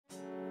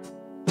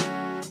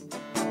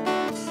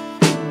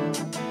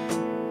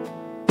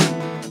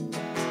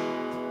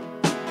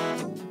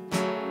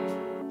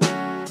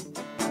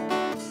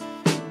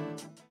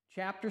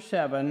Chapter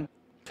 7,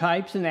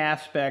 Types and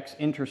Aspects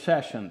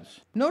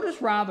Intercessions.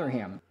 Notice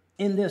Rotherham.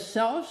 In this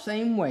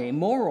self-same way,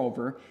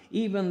 moreover,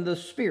 even the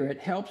Spirit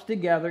helps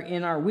together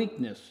in our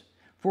weakness.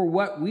 For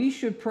what we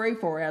should pray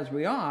for as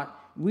we ought,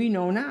 we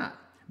know not.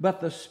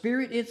 But the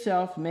Spirit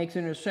itself makes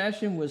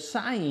intercession with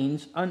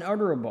sighings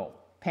unutterable.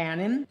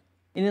 Panem.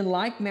 And in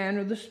like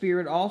manner the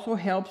Spirit also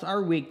helps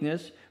our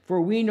weakness, for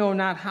we know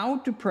not how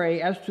to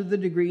pray as to the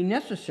degree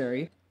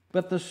necessary,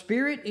 but the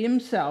Spirit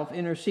himself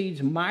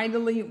intercedes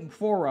mightily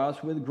for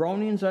us with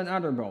groanings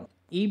unutterable.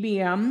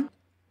 EBM.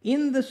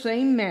 In the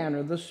same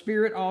manner the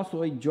Spirit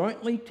also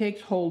jointly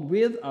takes hold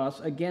with us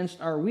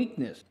against our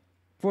weakness.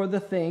 For the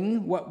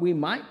thing, what we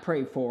might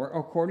pray for,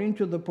 according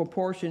to the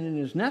proportion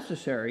it is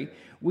necessary,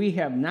 we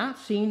have not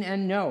seen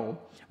and know.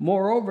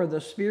 Moreover, the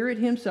Spirit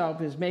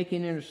himself is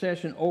making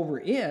intercession over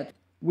it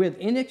with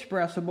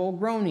inexpressible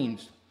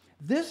groanings.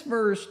 This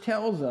verse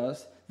tells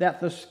us that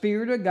the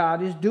Spirit of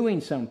God is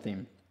doing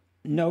something.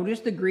 Notice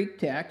the Greek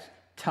text,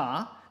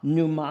 ta,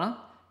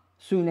 pneuma,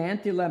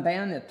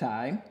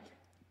 sunantilabanetai,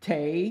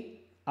 te,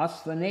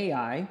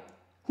 asthenei,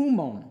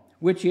 humon,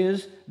 which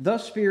is the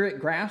Spirit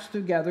grasped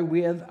together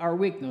with our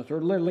weakness, or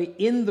literally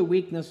in the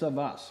weakness of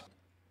us.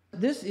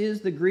 This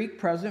is the Greek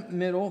present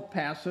middle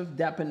passive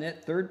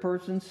definite third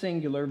person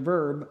singular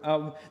verb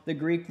of the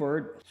Greek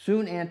word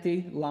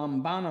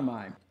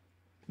sunantilambanomai,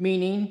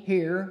 meaning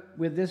here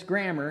with this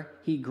grammar,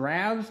 he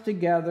grabs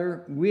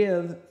together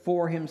with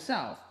for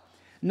himself.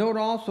 Note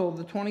also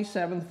the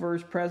 27th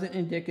verse, present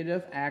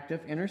indicative active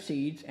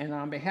intercedes and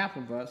on behalf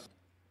of us,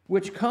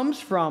 which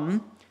comes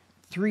from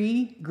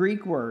three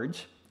Greek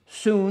words,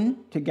 soon,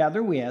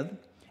 together with,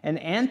 and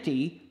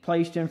anti,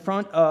 placed in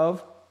front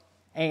of,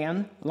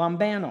 and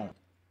lambano,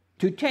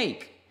 to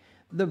take.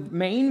 The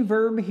main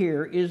verb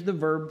here is the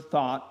verb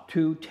thought,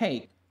 to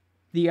take.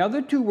 The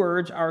other two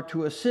words are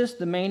to assist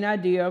the main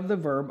idea of the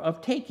verb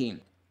of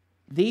taking.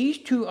 These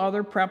two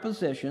other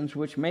prepositions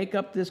which make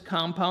up this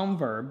compound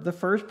verb, the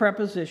first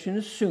preposition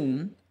is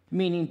soon,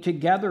 meaning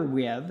together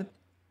with,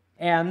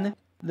 and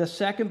the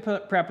second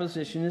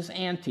preposition is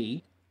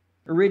anti,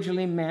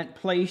 originally meant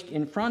placed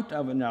in front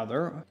of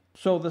another.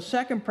 So the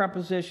second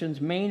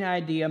preposition's main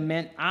idea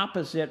meant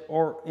opposite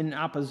or in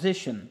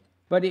opposition.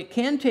 But it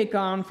can take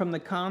on from the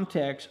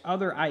context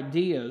other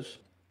ideas,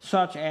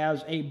 such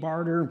as a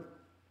barter,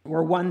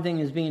 where one thing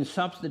is being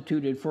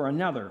substituted for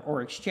another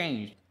or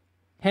exchanged.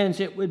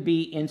 Hence, it would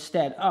be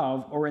instead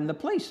of or in the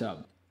place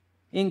of.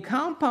 In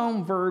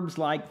compound verbs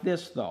like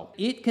this, though,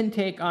 it can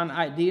take on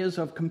ideas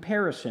of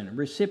comparison,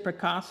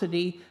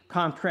 reciprocity,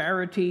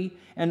 contrariety,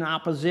 and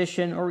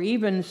opposition, or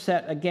even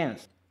set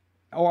against,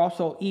 or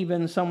also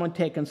even someone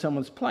taking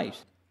someone's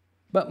place.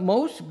 But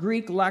most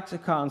Greek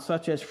lexicons,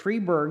 such as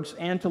Freeburg's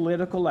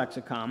Analytical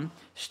Lexicon,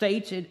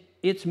 states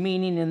its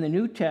meaning in the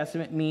New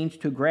Testament means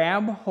to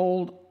grab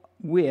hold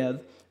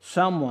with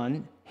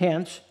someone,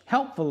 hence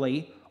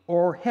helpfully,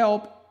 or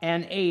help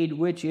and aid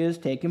which is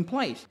taking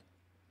place.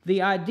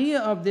 The idea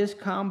of this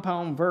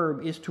compound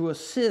verb is to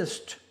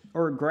assist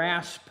or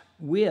grasp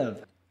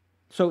with.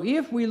 So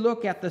if we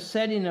look at the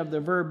setting of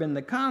the verb in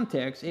the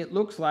context, it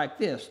looks like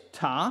this.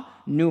 Ta,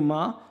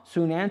 pneuma,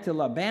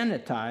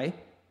 sunantilabanetai,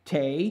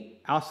 te,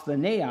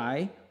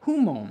 asthenei,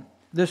 humon.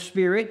 The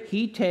Spirit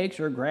he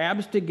takes or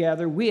grabs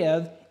together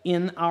with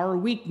in our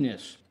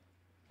weakness.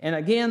 And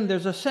again,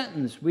 there's a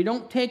sentence. We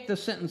don't take the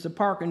sentence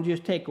apart and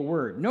just take a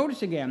word.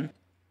 Notice again,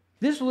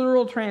 this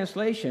literal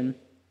translation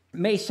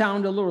may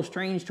sound a little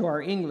strange to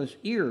our English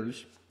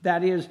ears.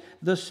 That is,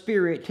 the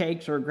Spirit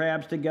takes or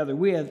grabs together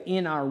with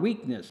in our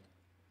weakness.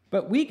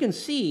 But we can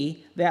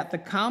see that the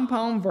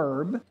compound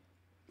verb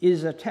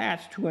is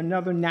attached to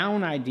another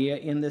noun idea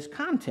in this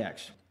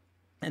context.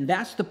 And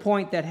that's the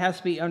point that has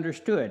to be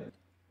understood.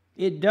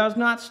 It does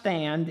not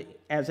stand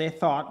as a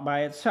thought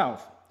by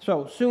itself.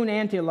 So,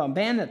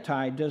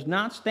 sunantilabanetai does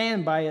not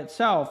stand by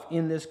itself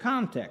in this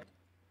context.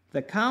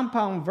 The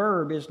compound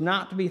verb is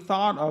not to be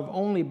thought of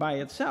only by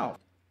itself.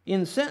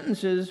 In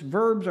sentences,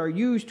 verbs are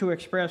used to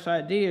express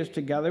ideas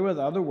together with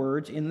other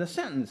words in the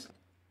sentence.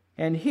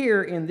 And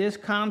here, in this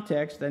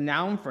context, the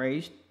noun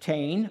phrase,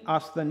 tein,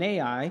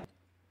 asthenei,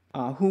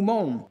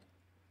 humon,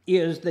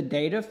 is the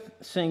dative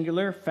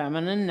singular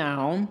feminine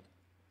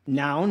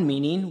noun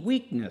meaning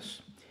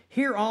weakness.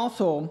 Here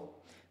also,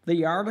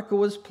 the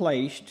article is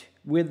placed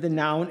with the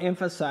noun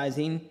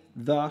emphasizing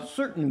the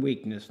certain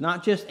weakness,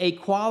 not just a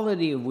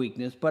quality of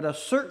weakness, but a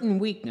certain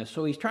weakness.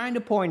 So he's trying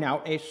to point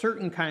out a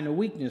certain kind of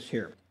weakness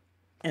here.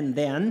 And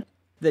then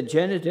the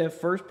genitive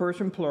first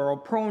person plural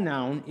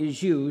pronoun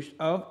is used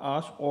of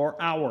us or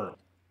our.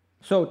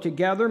 So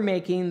together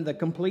making the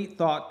complete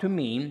thought to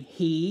mean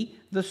he,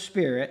 the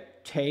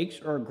Spirit,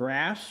 takes or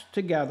grasps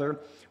together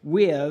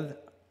with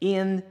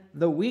in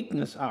the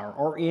weakness our,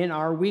 or in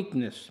our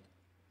weakness.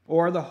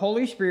 Or the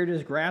Holy Spirit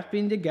is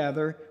grasping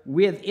together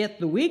with it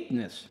the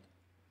weakness,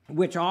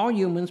 which all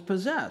humans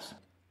possess.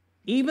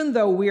 Even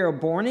though we are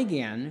born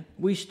again,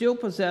 we still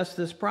possess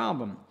this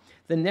problem.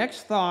 The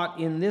next thought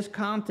in this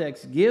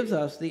context gives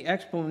us the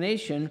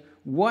explanation,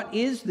 what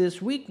is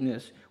this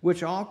weakness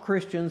which all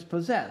Christians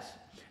possess?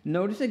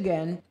 Notice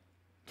again,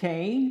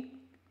 te,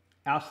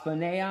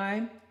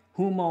 asthanei,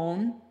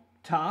 humon,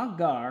 ta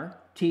gar,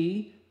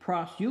 ti,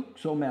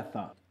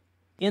 prosuxometha.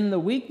 In the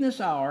weakness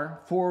hour,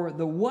 for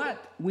the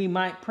what we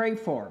might pray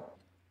for.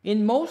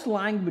 In most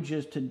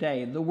languages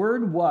today, the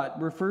word what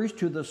refers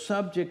to the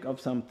subject of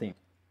something.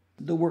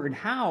 The word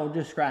how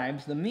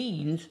describes the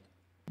means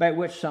by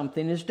which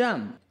something is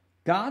done.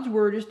 God's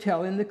word is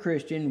telling the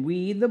Christian,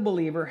 we, the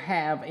believer,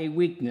 have a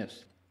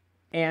weakness.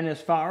 And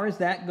as far as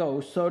that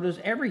goes, so does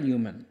every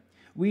human.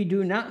 We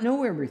do not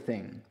know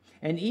everything.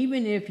 And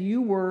even if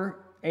you were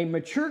a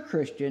mature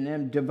Christian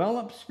and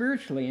developed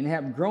spiritually and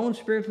have grown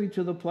spiritually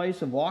to the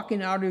place of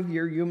walking out of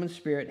your human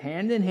spirit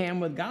hand in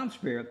hand with God's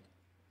Spirit,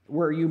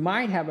 where you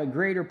might have a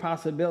greater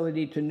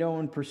possibility to know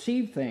and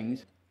perceive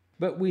things,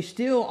 but we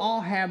still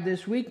all have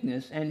this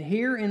weakness. And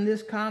here in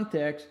this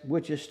context,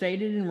 which is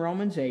stated in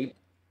Romans 8,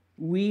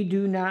 we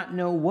do not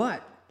know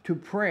what to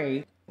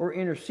pray or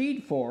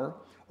intercede for,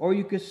 or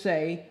you could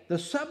say the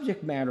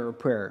subject matter of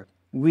prayer.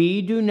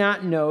 We do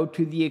not know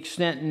to the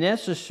extent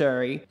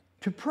necessary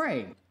to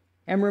pray.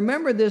 And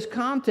remember, this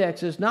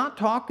context is not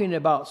talking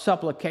about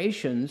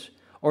supplications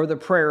or the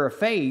prayer of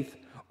faith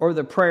or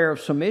the prayer of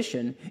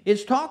submission.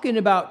 It's talking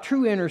about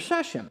true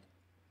intercession.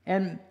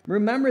 And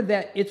remember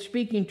that it's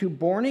speaking to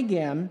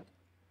born-again,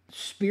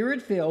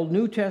 Spirit-filled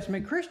New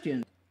Testament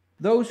Christians,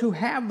 those who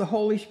have the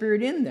Holy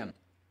Spirit in them.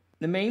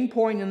 The main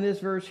point in this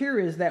verse here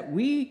is that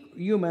we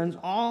humans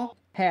all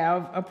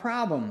have a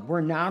problem.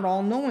 We're not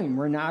all-knowing.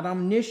 We're not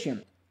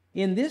omniscient.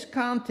 In this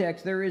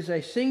context, there is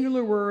a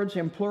singular words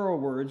and plural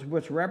words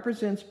which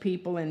represents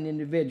people and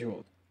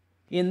individuals.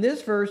 In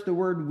this verse, the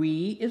word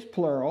we is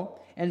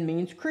plural and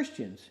means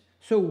Christians.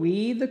 So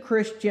we, the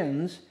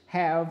Christians,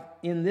 have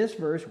in this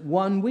verse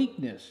one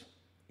weakness.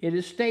 It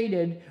is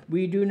stated,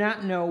 we do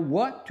not know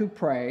what to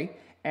pray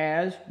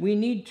as we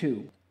need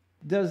to.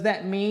 Does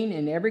that mean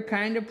in every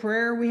kind of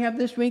prayer we have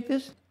this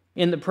weakness?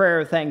 In the prayer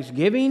of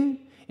thanksgiving,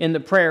 in the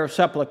prayer of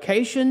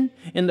supplication,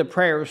 in the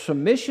prayer of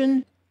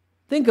submission?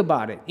 Think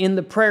about it. In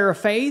the prayer of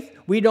faith,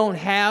 we don't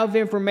have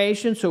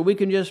information, so we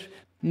can just,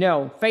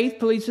 no, faith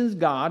pleases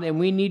God, and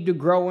we need to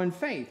grow in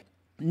faith.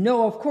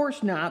 No, of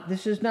course not.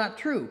 This is not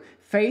true.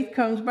 Faith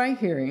comes by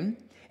hearing,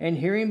 and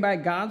hearing by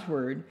God's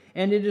word,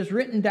 and it is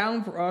written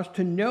down for us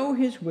to know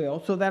His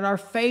will so that our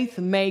faith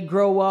may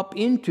grow up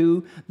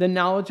into the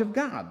knowledge of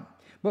God.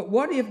 But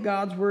what if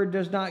God's word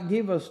does not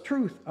give us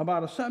truth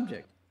about a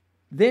subject?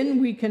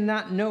 Then we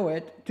cannot know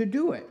it to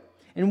do it.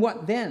 And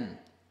what then?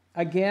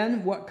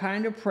 Again, what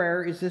kind of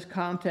prayer is this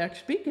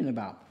context speaking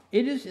about?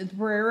 It is the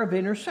prayer of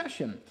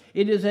intercession.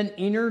 It is an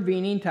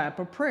intervening type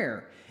of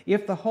prayer.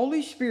 If the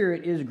Holy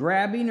Spirit is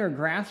grabbing or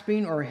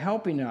grasping or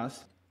helping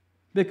us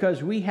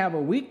because we have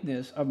a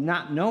weakness of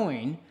not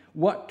knowing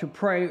what to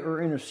pray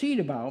or intercede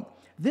about,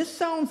 this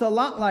sounds a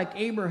lot like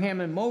Abraham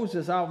and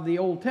Moses out of the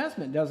Old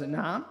Testament, does it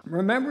not?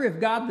 Remember,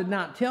 if God did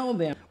not tell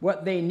them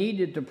what they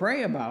needed to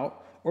pray about,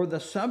 or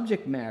the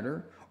subject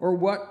matter, or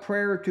what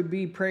prayer to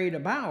be prayed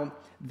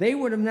about, they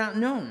would have not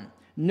known.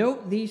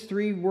 Note these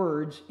three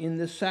words in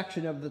this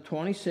section of the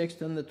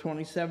 26th and the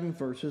 27th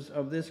verses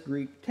of this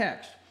Greek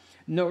text.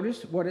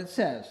 Notice what it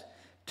says.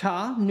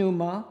 Ta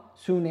pneuma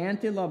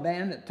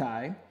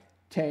sunantilabantai,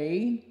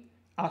 te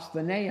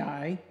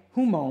asthanei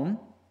humon,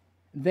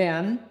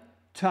 then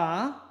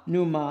ta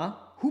pneuma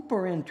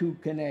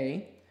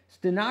huperentukene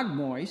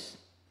stenagmois,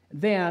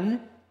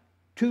 then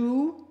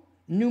tu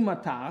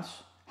pneumatas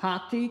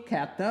hati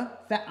kata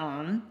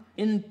thean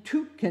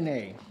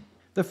intukene.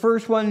 The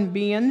first one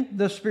being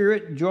the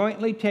Spirit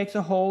jointly takes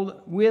a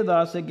hold with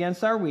us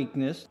against our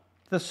weakness.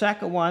 The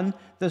second one,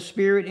 the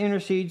Spirit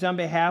intercedes on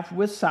behalf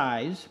with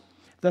sighs.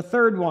 The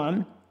third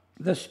one,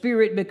 the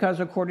Spirit, because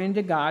according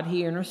to God,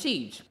 He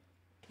intercedes.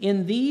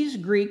 In these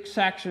Greek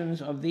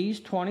sections of these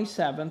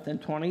 27th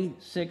and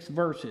 26th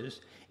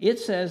verses, it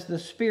says the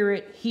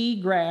Spirit He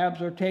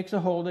grabs or takes a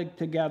hold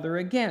together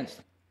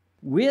against.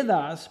 With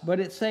us, but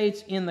it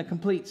says in the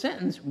complete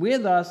sentence,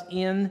 with us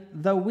in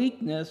the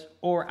weakness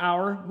or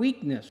our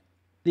weakness.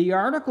 The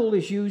article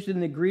is used in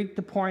the Greek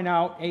to point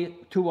out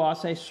to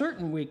us a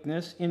certain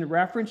weakness in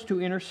reference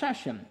to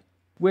intercession,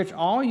 which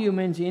all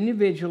humans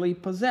individually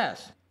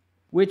possess,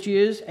 which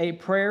is a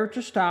prayer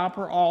to stop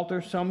or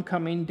alter some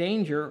coming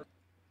danger.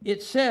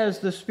 It says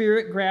the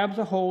Spirit grabs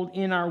a hold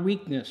in our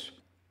weakness.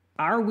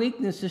 Our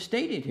weakness is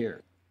stated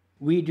here.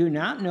 We do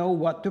not know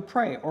what to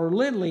pray, or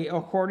literally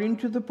according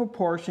to the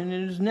proportion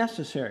it is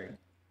necessary.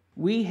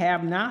 We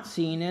have not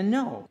seen and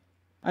know.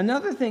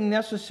 Another thing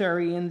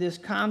necessary in this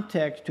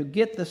context to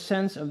get the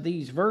sense of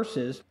these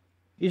verses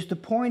is to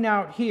point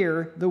out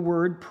here the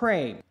word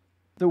pray.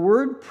 The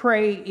word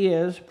pray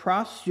is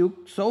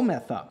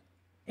prosuxometha,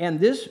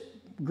 and this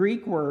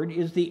Greek word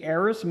is the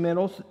aorist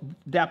middle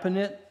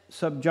definite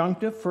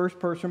subjunctive first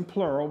person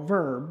plural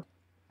verb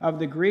of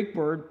the Greek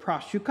word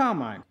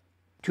prosukami,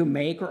 to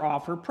make or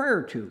offer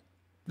prayer to.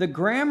 The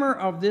grammar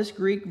of this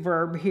Greek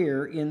verb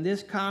here in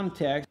this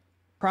context,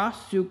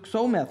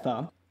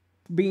 prosuxometha,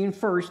 being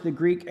first the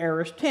Greek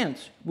aorist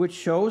tense, which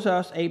shows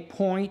us a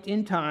point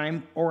in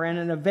time or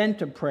an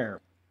event of prayer.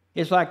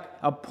 It's like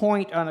a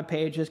point on a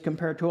page as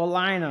compared to a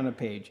line on a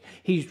page.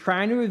 He's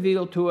trying to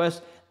reveal to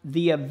us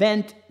the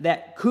event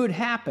that could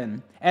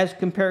happen as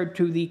compared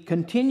to the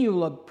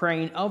continual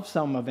praying of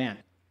some event.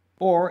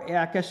 Or,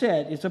 like I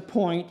said, it's a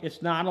point,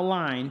 it's not a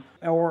line,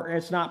 or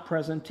it's not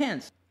present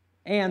tense.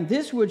 And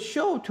this would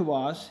show to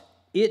us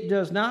it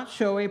does not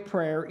show a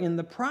prayer in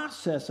the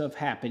process of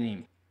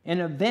happening. An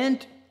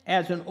event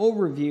as an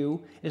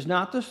overview is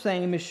not the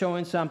same as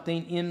showing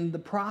something in the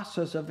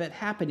process of it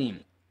happening.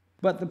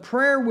 But the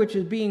prayer which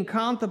is being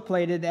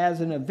contemplated as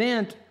an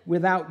event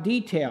without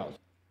details,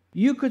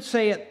 you could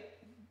say it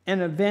an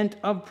event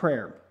of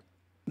prayer.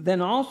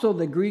 Then also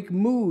the Greek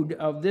mood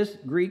of this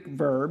Greek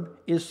verb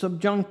is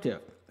subjunctive.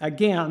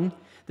 Again,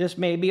 this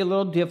may be a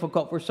little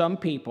difficult for some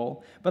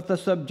people, but the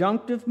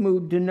subjunctive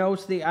mood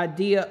denotes the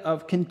idea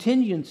of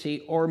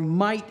contingency or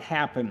might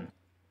happen,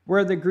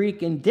 where the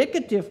Greek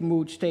indicative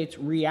mood states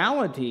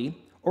reality,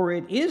 or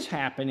it is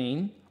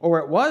happening, or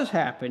it was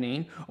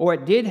happening, or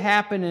it did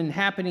happen and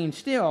happening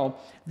still.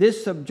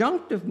 This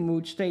subjunctive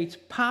mood states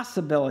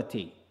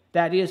possibility.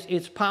 That is,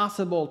 it's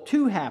possible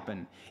to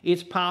happen.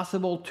 It's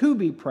possible to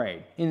be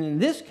prayed. And in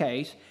this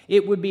case,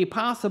 it would be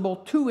possible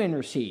to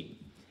intercede.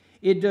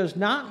 It does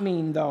not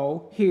mean,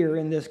 though, here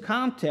in this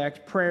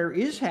context, prayer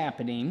is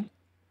happening,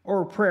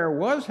 or prayer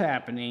was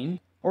happening,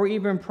 or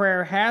even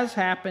prayer has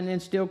happened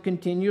and still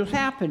continues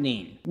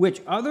happening,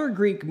 which other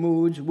Greek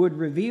moods would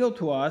reveal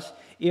to us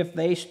if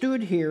they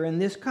stood here in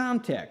this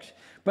context.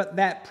 But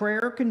that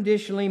prayer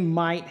conditionally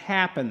might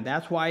happen.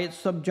 That's why it's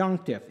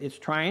subjunctive. It's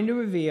trying to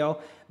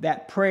reveal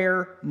that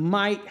prayer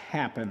might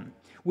happen,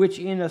 which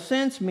in a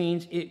sense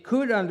means it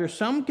could under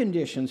some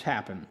conditions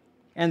happen.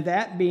 And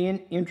that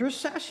being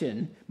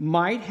intercession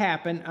might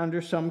happen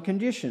under some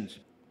conditions.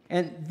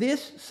 And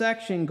this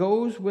section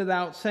goes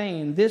without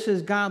saying, this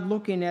is God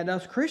looking at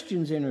us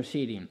Christians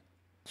interceding.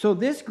 So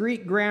this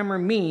Greek grammar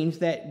means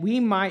that we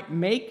might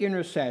make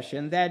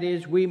intercession, that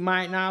is, we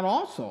might not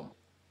also.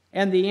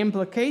 And the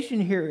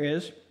implication here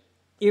is,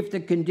 if the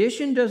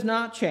condition does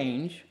not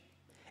change,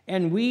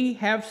 and we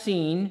have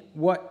seen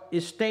what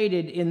is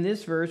stated in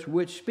this verse,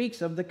 which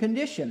speaks of the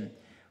condition,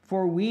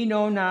 for we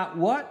know not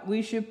what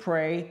we should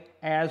pray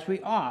as we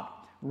ought.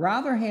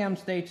 Rotherham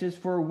states this,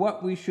 for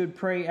what we should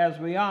pray as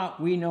we ought,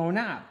 we know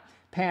not.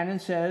 Pannon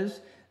says,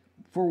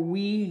 for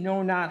we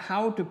know not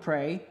how to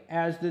pray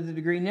as to the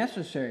degree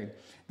necessary.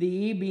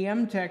 The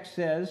EBM text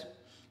says,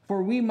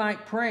 for we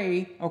might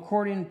pray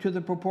according to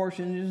the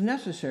proportion that is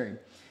necessary.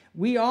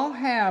 We all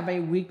have a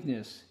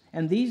weakness,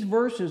 and these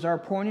verses are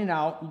pointing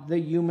out the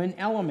human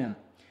element.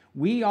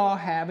 We all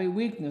have a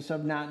weakness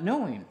of not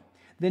knowing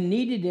the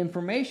needed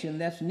information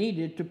that's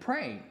needed to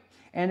pray.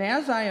 And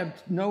as I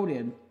have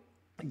noted,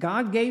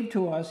 God gave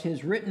to us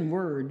His written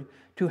word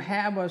to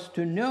have us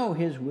to know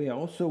His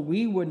will so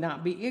we would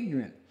not be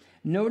ignorant.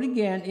 Note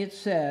again, it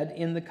said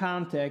in the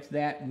context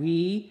that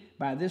we,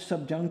 by this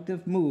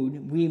subjunctive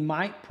mood, we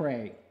might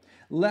pray.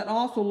 Let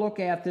also look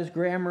at this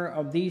grammar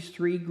of these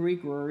three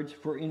Greek words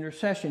for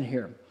intercession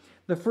here.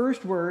 The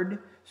first word,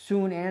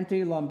 sun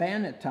ante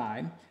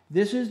lambanetai,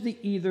 this is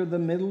either the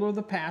middle or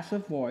the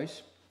passive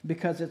voice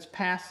because it's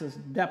passive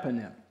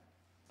definite.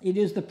 It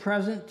is the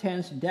present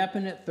tense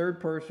definite third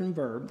person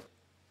verb.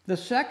 The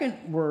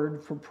second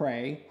word for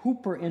pray,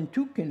 huper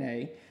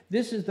entukene,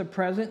 this is the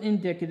present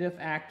indicative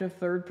active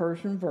third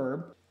person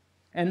verb.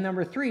 And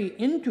number three,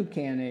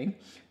 entukene,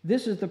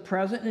 this is the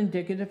present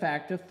indicative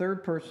active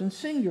third person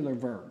singular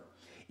verb.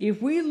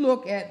 If we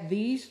look at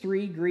these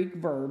three Greek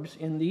verbs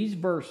in these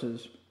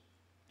verses,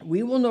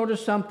 we will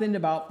notice something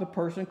about the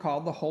person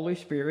called the Holy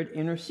Spirit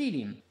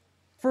interceding.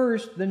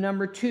 First, the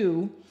number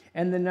 2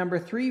 and the number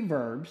 3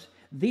 verbs.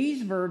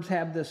 These verbs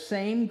have the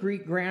same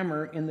Greek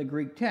grammar in the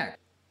Greek text.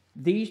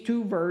 These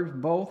two verbs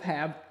both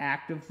have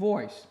active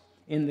voice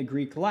in the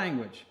Greek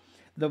language.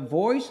 The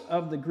voice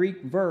of the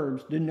Greek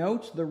verbs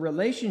denotes the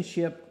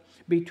relationship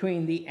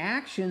between the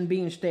action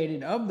being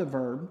stated of the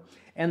verb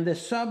and the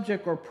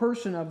subject or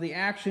person of the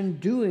action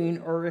doing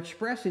or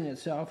expressing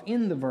itself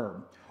in the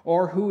verb,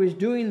 or who is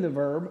doing the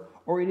verb,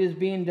 or it is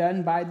being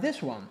done by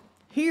this one.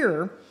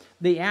 Here,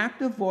 the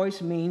active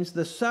voice means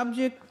the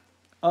subject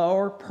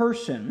or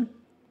person,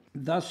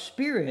 the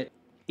Spirit,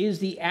 is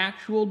the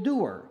actual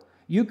doer.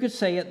 You could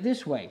say it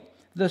this way.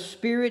 The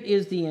Spirit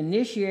is the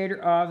initiator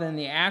of and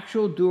the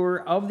actual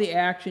doer of the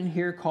action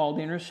here called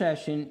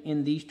intercession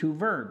in these two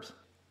verbs.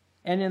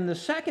 And in the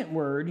second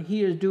word,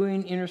 He is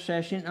doing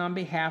intercession on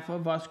behalf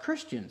of us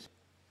Christians.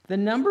 The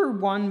number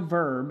 1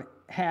 verb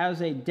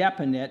has a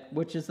definite,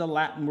 which is the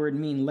Latin word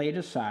mean laid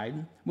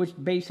aside, which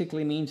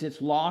basically means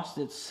it's lost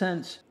its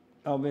sense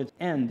of its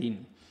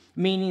ending,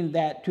 meaning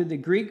that to the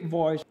Greek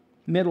voice,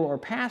 middle or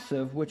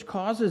passive, which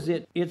causes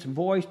its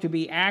voice to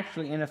be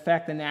actually in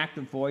effect an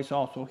active voice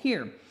also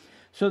here.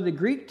 So the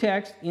Greek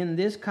text in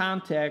this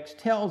context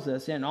tells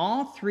us in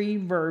all 3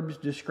 verbs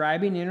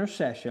describing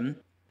intercession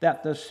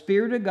that the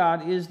Spirit of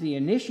God is the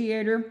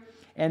initiator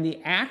and the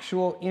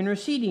actual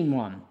interceding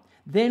one.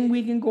 Then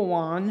we can go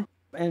on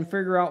and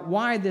figure out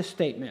why this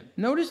statement.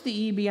 Notice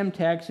the EBM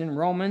text in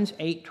Romans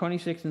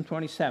 8:26 and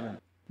 27.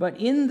 But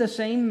in the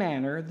same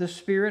manner, the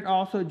Spirit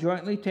also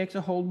jointly takes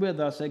a hold with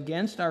us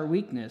against our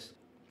weakness,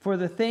 for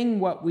the thing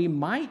what we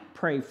might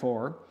pray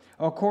for,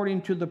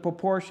 according to the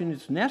proportion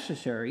it's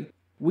necessary,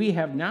 we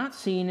have not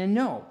seen and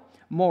know.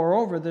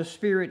 Moreover, the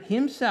Spirit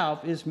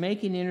himself is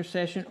making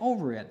intercession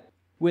over it,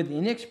 with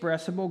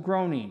inexpressible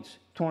groanings.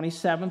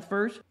 27th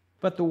verse,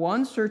 but the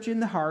one searching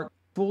the heart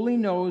fully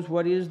knows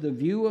what is the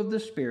view of the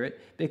Spirit,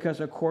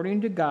 because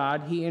according to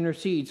God he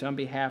intercedes on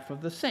behalf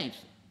of the saints.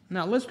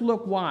 Now let's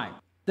look why.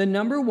 The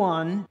number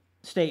one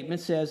statement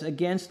says,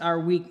 against our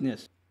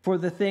weakness. For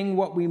the thing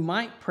what we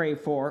might pray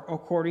for,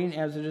 according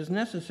as it is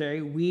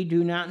necessary, we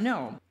do not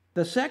know.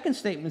 The second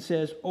statement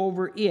says,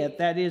 over it,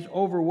 that is,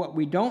 over what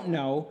we don't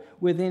know,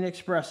 with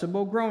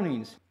inexpressible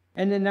groanings.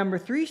 And the number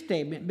three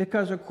statement,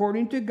 because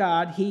according to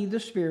God, he, the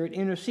Spirit,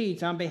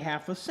 intercedes on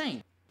behalf of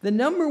saints. The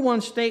number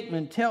one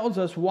statement tells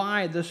us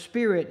why the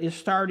Spirit is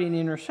starting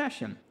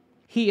intercession.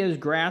 He is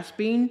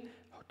grasping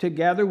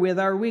together with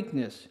our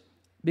weakness,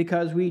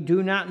 because we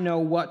do not know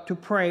what to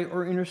pray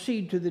or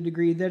intercede to the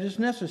degree that is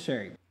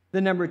necessary.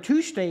 The number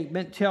two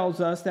statement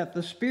tells us that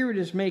the Spirit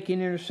is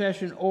making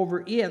intercession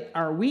over it,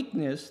 our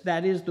weakness,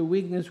 that is, the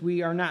weakness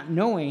we are not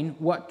knowing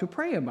what to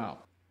pray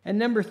about. And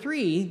number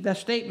three, the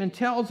statement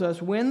tells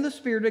us when the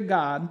Spirit of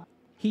God,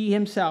 he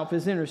himself,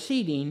 is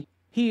interceding,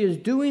 he is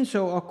doing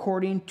so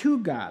according to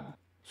God.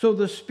 So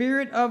the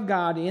Spirit of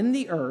God in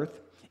the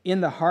earth,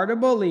 in the heart of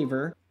a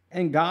believer,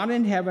 and God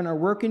in heaven are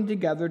working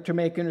together to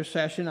make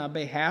intercession on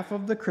behalf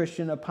of the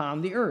Christian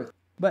upon the earth.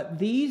 But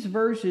these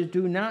verses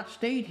do not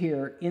state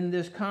here in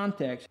this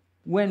context,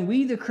 when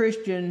we the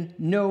Christian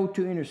know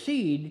to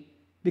intercede,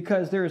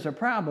 because there is a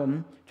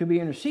problem to be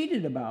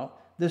interceded about,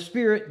 the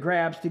Spirit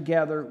grabs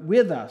together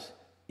with us.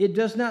 It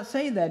does not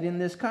say that in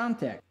this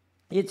context.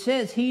 It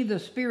says he, the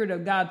Spirit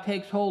of God,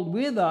 takes hold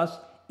with us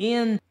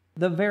in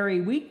the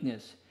very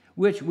weakness,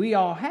 which we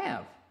all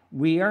have.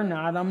 We are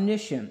not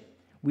omniscient.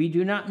 We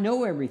do not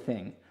know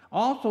everything.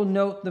 Also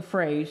note the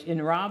phrase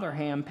in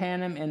Rotherham,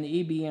 Panem, and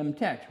the EBM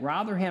text.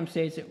 Rotherham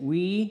states it,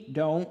 we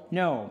don't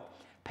know.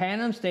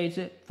 Panem states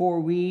it, for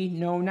we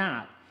know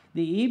not.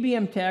 The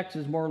EBM text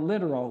is more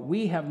literal.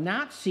 We have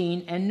not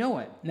seen and know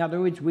it. In other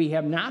words, we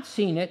have not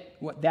seen it.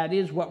 That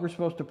is what we're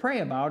supposed to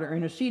pray about or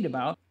intercede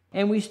about,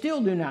 and we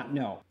still do not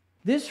know.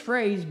 This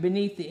phrase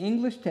beneath the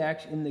English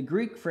text in the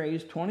Greek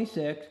phrase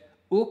 26,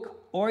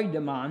 uk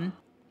oidomon,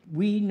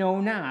 we know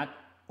not.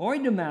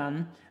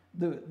 Oidomon,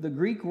 the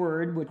Greek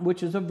word,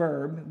 which is a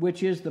verb,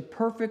 which is the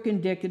perfect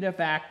indicative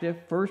active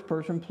first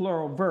person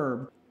plural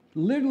verb,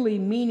 literally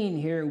meaning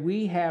here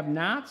we have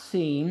not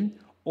seen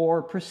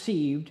or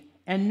perceived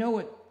and know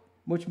it,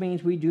 which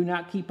means we do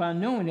not keep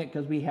on knowing it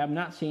because we have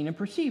not seen and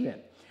perceive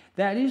it.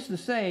 That is to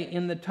say,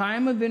 in the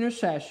time of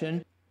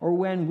intercession, or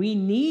when we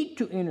need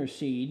to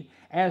intercede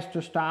as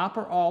to stop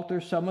or alter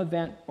some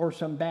event or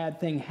some bad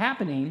thing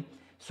happening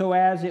so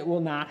as it will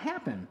not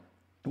happen.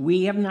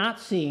 We have not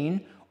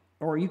seen,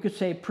 or you could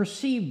say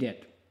perceived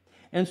it.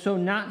 And so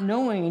not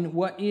knowing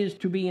what is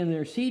to be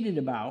interceded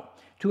about,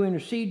 to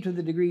intercede to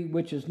the degree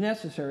which is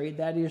necessary,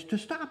 that is to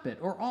stop it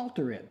or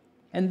alter it.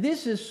 And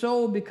this is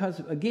so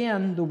because,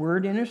 again, the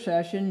word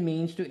intercession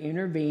means to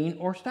intervene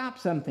or stop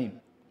something.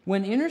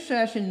 When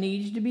intercession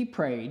needs to be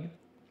prayed,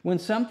 when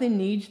something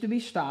needs to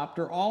be stopped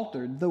or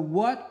altered, the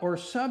what or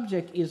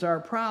subject is our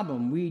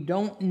problem. We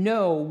don't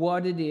know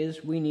what it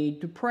is we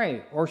need to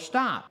pray or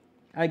stop.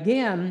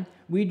 Again,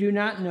 we do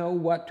not know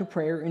what to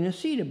pray or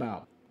intercede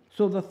about.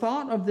 So the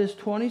thought of this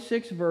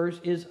 26th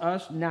verse is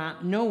us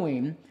not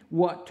knowing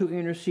what to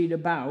intercede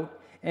about,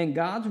 and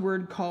God's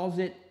word calls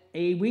it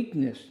a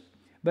weakness.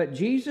 But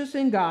Jesus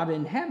and God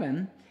in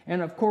heaven,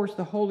 and of course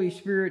the Holy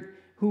Spirit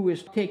who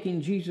is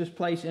taking Jesus'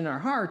 place in our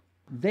hearts,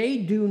 they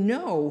do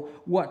know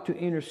what to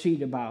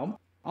intercede about.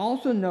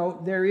 Also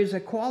note there is a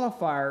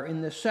qualifier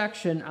in the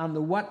section on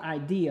the what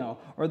idea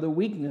or the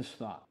weakness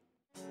thought.